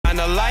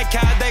like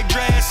how they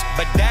dress,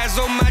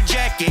 bedazzle my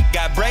jacket,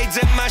 got braids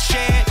in my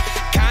shed.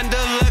 Kinda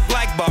look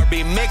like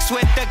Barbie mixed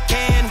with the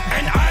can.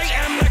 And I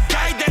am the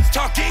guy that's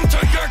talking to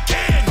your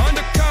kid.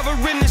 Undercover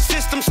in the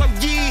system, so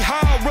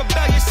yeehaw,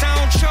 rebellious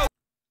sound show.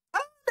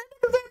 That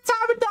nigga's in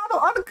Tommy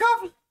Donald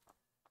undercover.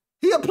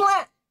 He a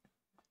plant.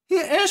 He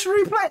an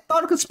injury plant.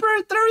 Thought a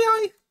conspiracy theory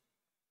on you.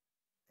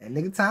 That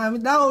nigga Tommy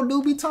Donald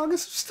do be talking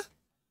some stuff.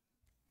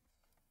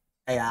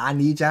 Hey, I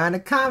need y'all in the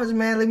comments,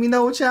 man. Let me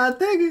know what y'all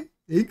thinking.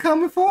 He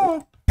coming for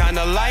him.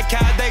 Kinda like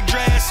how they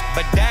dress,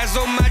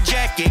 bedazzle my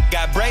jacket,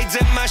 got braids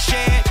in my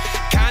shed.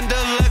 Kinda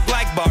look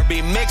like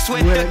Barbie mixed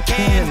with the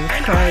can.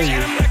 And I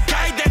am the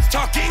guy that's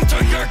talking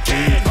to your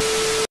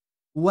kid.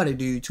 What it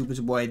do, YouTube? It's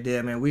your boy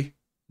there, man. We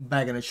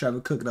back in the trap,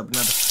 we cooking up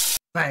another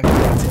bang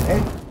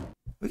today.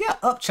 We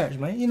got Upchurch,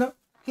 man. You know,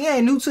 he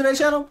ain't new to that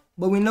channel,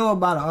 but we know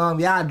about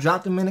it. Y'all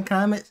dropped him in the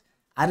comments.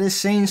 I just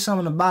seen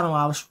something about him.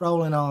 I was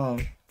scrolling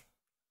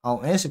on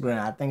Instagram.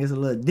 I think it's a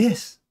little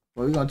diss.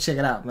 But we gonna check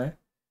it out, man.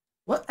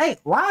 What? Hey,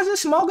 why is it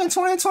smoking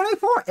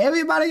 2024?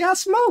 Everybody got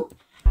smoke.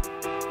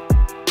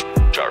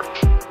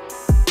 Church.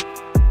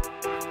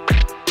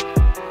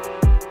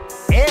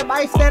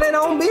 Everybody standing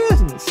on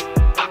business.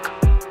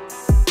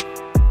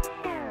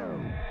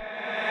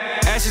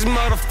 Ask these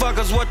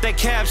motherfuckers what they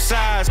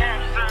capsize.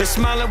 They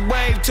smile and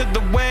wave to the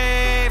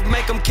wave,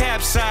 make them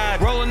capsize.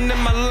 Rolling in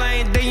my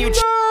lane, then you.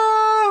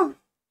 No!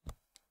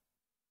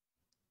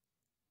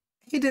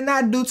 He did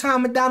not do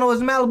Tommy Donald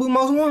as Malibu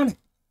Most Wanted.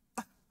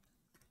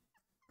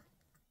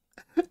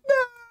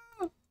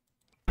 No!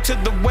 To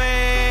the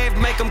wave,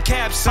 make them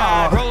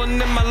capsize. Rolling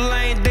in my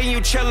lane, then you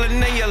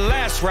chillin' in your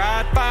last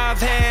ride.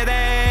 5-head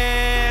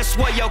ass,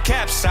 what your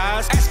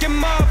capsize? Asking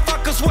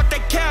motherfuckers what they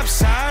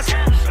capsize.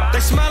 They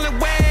smile and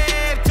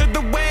wave to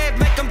the wave,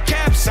 make them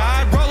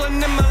capsize.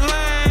 Rolling in my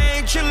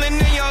lane, chillin'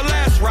 in your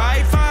last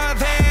ride.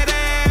 5-head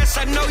ass,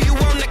 I know you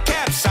on the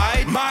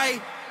capside.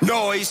 My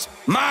noise,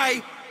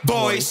 my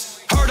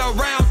voice, heard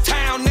around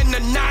town in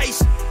the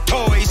nice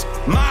toys.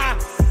 My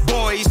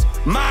boys,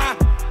 my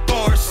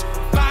force,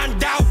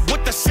 find out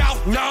what the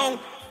South known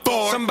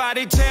for.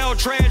 Somebody tell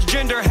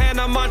transgender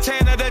Hannah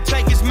Montana to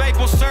take his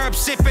maple syrup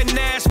sipping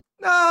ass.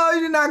 No,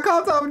 you did not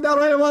call Tommy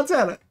Donald Hannah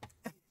Montana.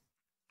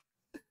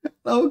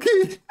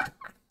 Okay.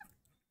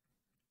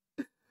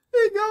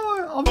 Keep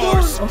going. I'm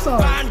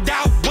sorry. Find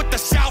out what the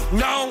South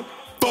known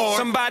for.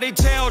 Somebody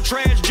tell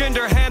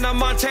transgender Hannah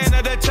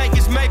Montana to take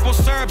his maple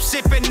syrup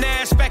sipping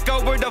ass back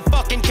over to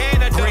fucking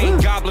Canada. Green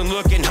Goblin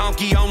looking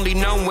honky, only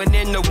known when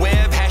in the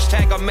web.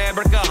 Hashtag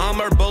America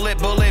Hummer,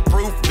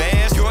 bulletproof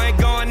vest. You ain't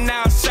going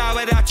outside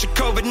without your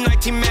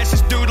COVID-19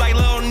 masses. Dude like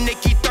Lil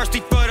Nicky, thirsty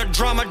for the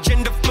drama,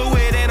 gender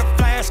fluid and a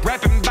flask.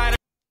 Rapping by the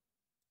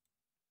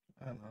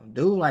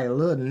dude like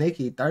Lil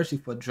Nicky, thirsty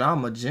for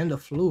drama, gender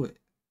fluid.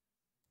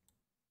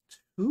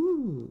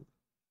 Ooh.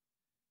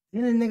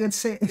 Then the nigga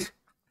said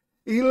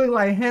he look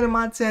like Hannah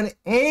Montana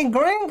and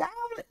Green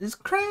Goblin. It's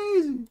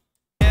crazy.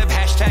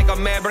 Hashtag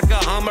America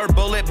Hummer,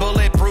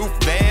 bulletproof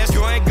vest.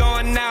 You ain't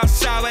going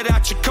outside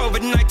without your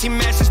COVID-19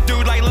 masses.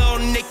 Dude like Lil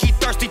Nicky,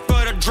 thirsty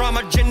for the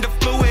drama, gender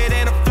fluid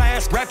and a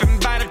flask. Rapping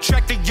by the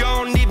tractor, you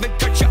don't even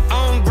cut your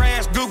own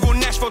grass. Google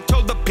Nashville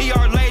told the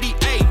PR lady,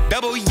 hey,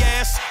 double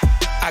yes.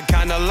 I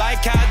kinda like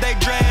how they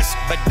dress,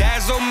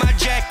 bedazzle my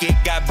jacket,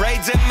 got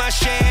braids in my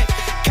shed.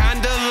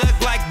 Kinda look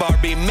like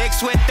Barbie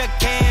mixed with the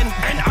can.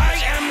 And I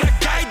am the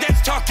guy that's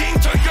talking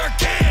to your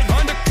kid.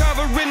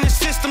 Undercover in the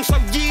system, so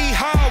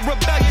yeehaw,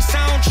 rebellious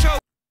sound show.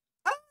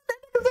 That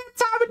nigga's in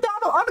Tommy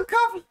Donald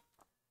undercover.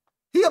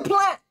 He a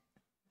plant.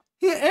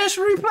 He an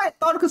injury plant.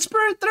 Thought a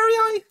conspiracy theory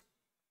on you.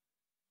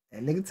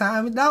 That nigga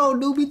Tommy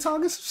Donald do be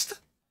talking some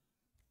stuff.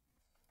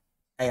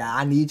 Hey,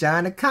 I need y'all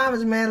in the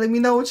comments, man. Let me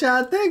know what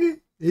y'all thinking.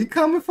 He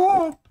coming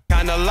for him.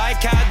 Kinda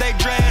like how they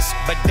dress,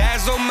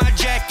 bedazzle my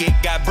jacket,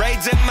 got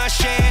braids in my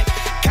shed.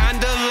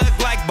 Kinda look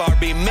like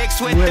Barbie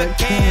mixed with the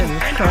can.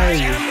 And I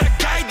am the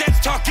guy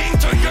that's talking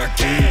to your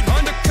kid.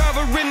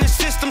 Undercover in the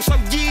system, so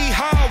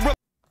yeehaw.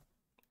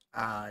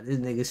 This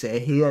nigga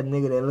said he a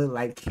nigga that look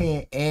like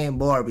Ken and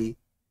Barbie,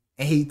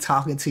 and he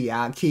talking to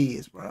y'all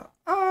kids, bro.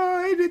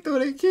 Oh, he did throw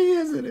their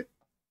kids in it.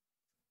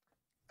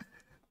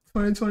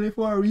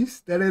 2024, we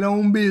started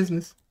on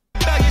business.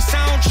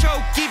 Sound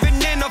choke, even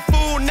in a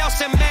fool,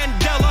 Nelson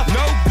Mandela.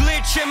 No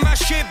glitch in my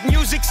ship,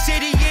 Music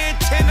City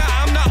antenna.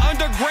 I'm the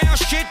underground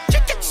shit,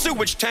 chicken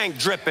sewage tank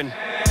dripping.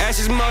 Ask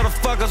these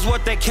motherfuckers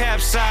what they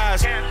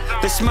capsize.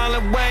 They smile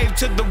and wave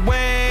to the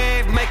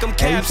wave, make them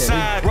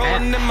capsize.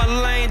 Rolling in my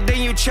lane,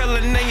 then you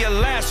chillin' in your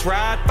last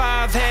ride.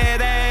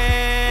 5-head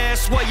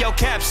ass, what your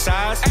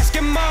capsize?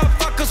 Asking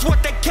motherfuckers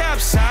what they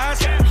capsize.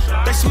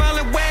 They smile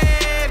and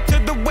wave to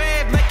the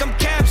wave, make them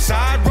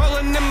capsize.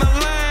 Rolling in my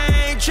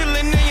lane,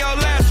 chillin' in your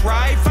last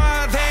ride.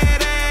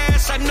 5-head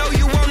ass, I know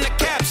you on the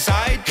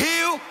capside.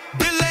 Hill,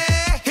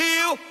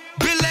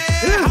 Billy,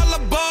 holla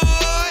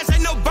boys,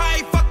 ain't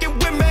nobody fucking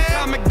with me.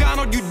 I'm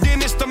McDonald, you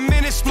dentist, the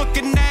menace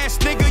looking ass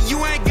nigga.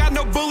 You ain't got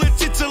no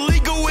bullets, it's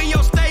illegal in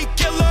your state,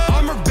 killer.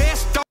 Armor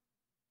vest.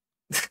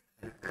 That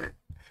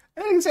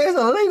nigga say it's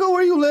illegal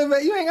where you live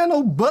at. You ain't got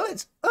no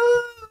bullets.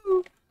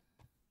 Oh,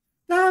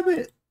 Stop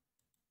it.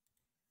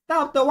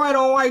 Stop the white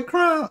on white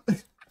crime.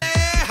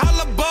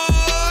 Holla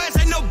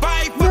boys, ain't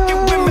nobody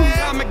fucking with me.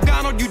 I'm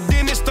McDonald, you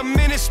dentist, a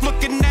menace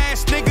looking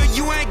ass nigga.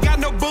 You ain't got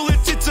no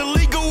bullets, it's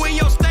illegal in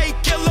your state,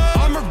 killer.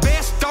 Armor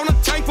vest on a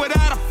tank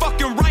without a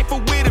fucking rifle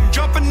with him.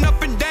 Jumping up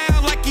and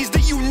down like he's the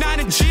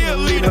United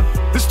cheerleader.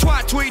 This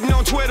twat tweeting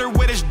on Twitter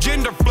with his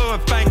gender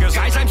fluid fingers.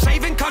 Guys, I'm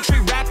saving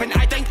country rapping,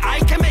 I think I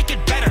can make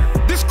it better.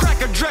 This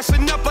cracker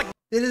dressing up like...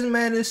 Did this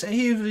man just say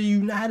he was a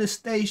United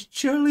States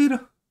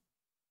cheerleader?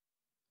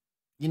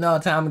 You know,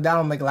 Tom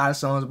McDonald make a lot of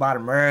songs about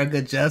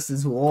America,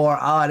 justice, war,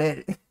 all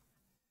that.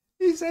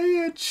 He said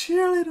he a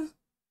cheerleader.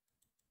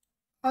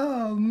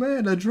 Oh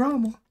man, the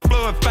drama.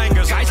 Fluid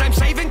fingers. Guys, I'm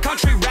saving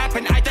country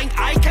rapping, I think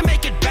I can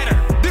make it better.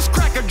 This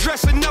cracker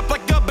dressing up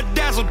like a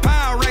bedazzled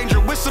Power Ranger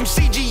with some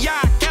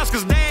CGI cows,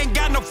 cause they ain't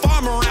got no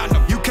farm around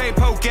them. You can't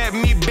poke at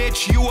me,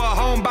 bitch, you a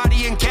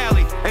homebody in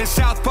Cali. And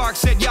South Park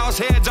said y'all's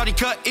heads already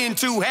cut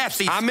into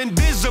halfsies. I'm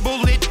invisible,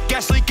 lit,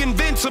 gas leak,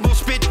 invincible,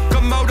 spit,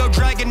 Komodo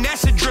dragon,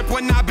 acid drip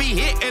when I be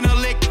hitting a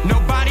lick.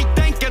 Nobody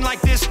thinking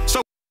like this,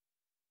 so...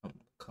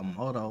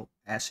 Komodo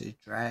acid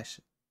trash.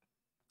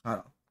 Hold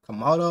on.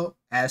 Komodo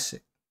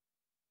acid.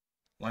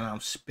 When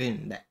I'm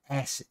spitting the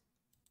acid.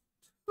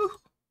 Whew.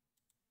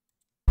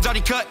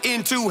 Already cut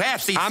into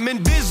halfsies. I'm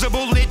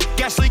invisible, lit,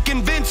 gas leak,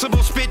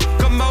 invincible, spit,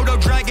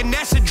 Komodo dragon,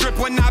 acid drip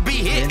when I be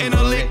hitting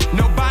a lick.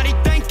 Nobody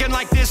thinking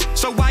like this,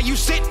 so why you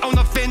sit on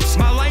the fence?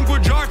 My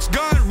language arts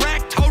gun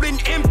racked, holding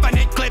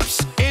infinite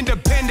clips.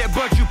 Independent,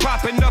 but you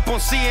popping up on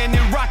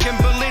CNN, rocking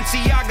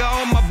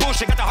Balenciaga on my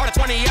bullshit. Got the heart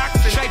of 20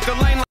 oxen, shape the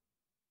lane like...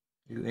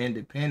 You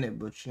independent,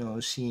 but you on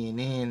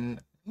CNN.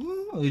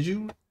 Ooh, is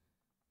you?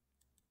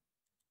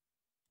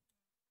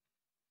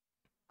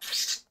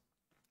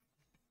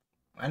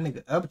 My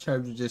nigga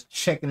Upchurch was just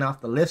checking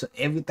off the list of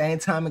everything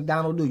Tom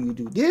McDonald do. You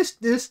do this.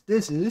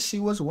 She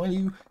was one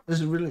you. This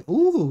is really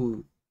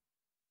ooh.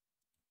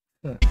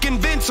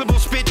 Invincible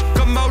spit,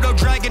 Komodo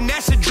dragon,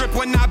 acid drip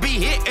when I be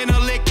hitting a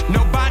lick.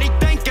 Nobody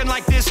thinking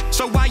like this,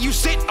 so why you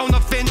sit on the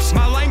fence?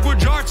 My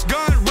language arts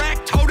gun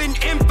racked, holding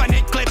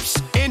infinite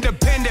clips.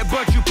 Independent,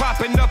 but you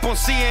popping up on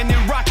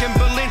CNN, rocking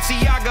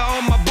Balenciaga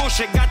on my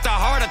bullshit. Got the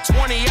heart of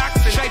 20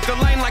 oxen, shape the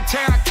lane like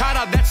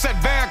terracotta. That's at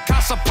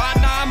Veracasa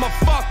partner. I'ma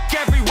fuck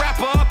every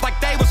rapper up like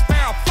they was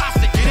Farrah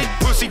Fawcett. Get it,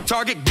 pussy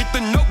target, get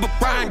the notebook,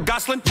 Ryan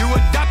Gosling. You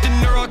adopted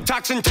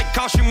neurotoxin, take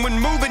caution when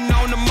moving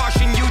on the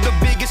Martian. You the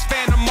biggest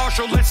fan of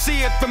Marshall. Let's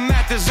see if the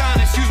math is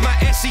honest. Use my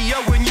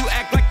SEO when you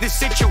act like this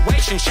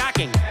situation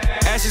shocking.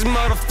 Ask these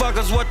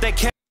motherfuckers what they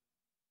can.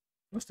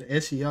 What's the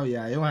SEO?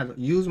 Yeah, you don't have to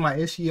use my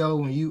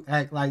SEO when you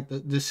act like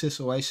this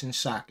situation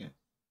shocking.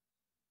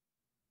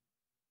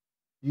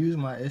 Use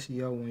my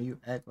SEO when you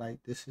act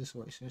like this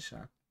situation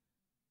shocking.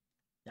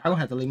 Y'all gonna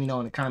have to let me know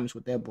in the comments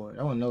what that boy.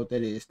 I wanna know what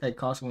that is. Take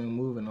caution when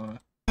moving on.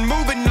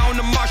 Moving on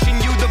the Martian,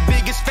 you the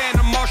biggest fan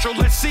of Marshall.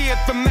 Let's see if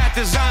the math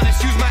is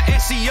honest. Use my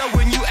SEO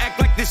when you act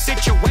like this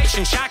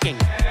situation shocking.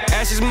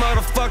 Ask these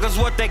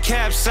motherfuckers what they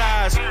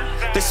capsize.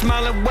 They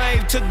smile and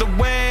wave to the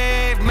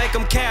wave, make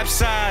them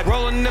capsize.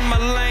 Rolling in my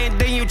lane,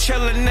 then you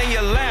chilling in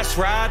your last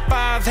ride.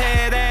 Five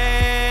head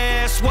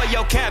ass, what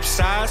your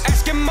capsize?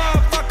 Asking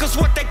motherfuckers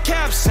what they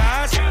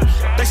capsize.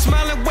 They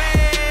smile and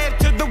wave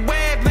to the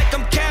wave, make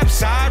them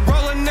capsize.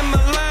 Rolling in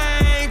my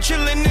lane,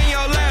 chilling in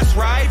your last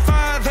ride.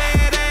 Five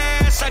head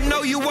ass, I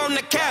know you on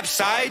the cap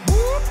side.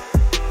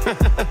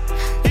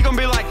 He gonna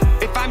be like,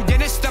 if I'm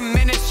Dennis the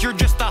Menace, you're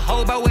just a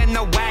hobo in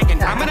the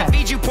wagon. I'm gonna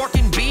feed you pork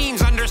and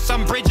beans under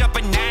some bridge up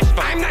in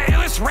Nashville. I'm the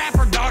illest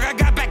rapper, dog. I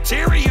got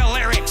bacteria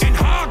lyrics. And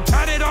hog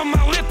tutted on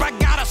my lip, I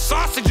got a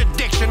sausage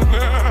addiction.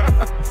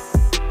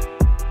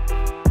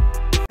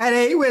 And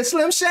then he went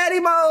Slim Shady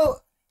mode.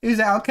 He was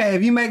like, okay,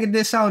 if you make it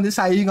this song, this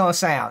how you gonna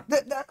sound.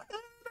 That nigga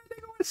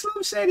went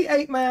Slim Shady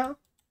 8 Mile.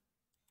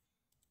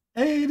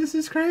 Hey, this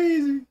is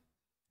crazy.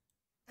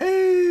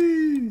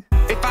 Hey.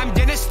 If I'm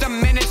Dennis the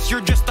Menace,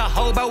 you're just a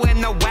hobo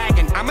in the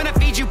wagon. I'm gonna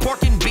feed you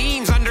pork and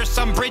beans under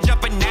some bridge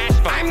up in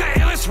Nashville. I'm the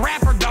illest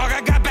rapper, dog.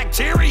 I got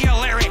bacteria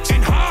lyrics.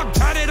 And hog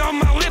tutted on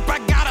my lip, I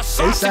got a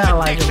sausage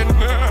addiction.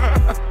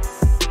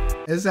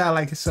 It sound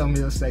like it's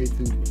something he'll say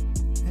too.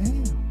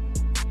 Damn.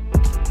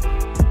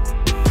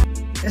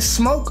 It's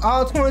smoke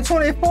all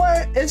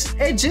 2024.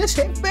 It just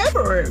hit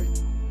February.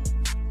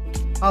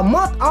 A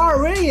month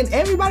already and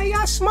everybody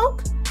got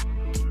smoke?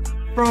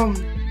 From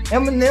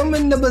Eminem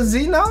and the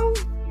Bazino,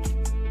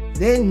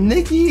 then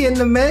Nicki and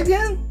the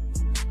Megan.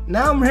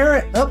 Now I'm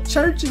hearing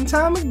Upchurch and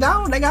Tom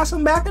McDonald. They got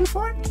some back and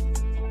forth.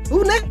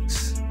 Who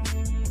next?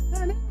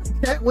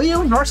 Cat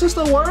Williams versus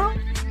the world.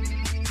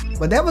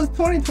 But that was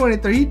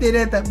 2023. He did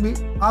it at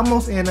the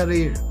almost end of the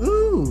year.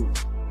 Ooh.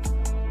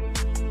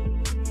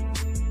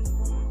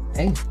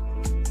 Hey,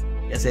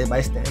 guess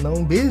everybody stand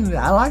on business.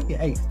 I like it.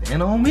 Hey,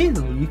 stand on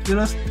business. When you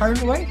feel us turn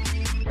away,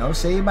 don't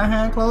say it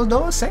behind closed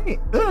doors. Say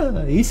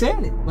it. He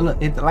said it. Well,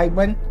 look, hit the like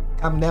button,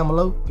 comment down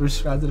below,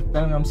 subscribe to the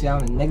family. I'm see y'all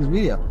in the next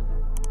video.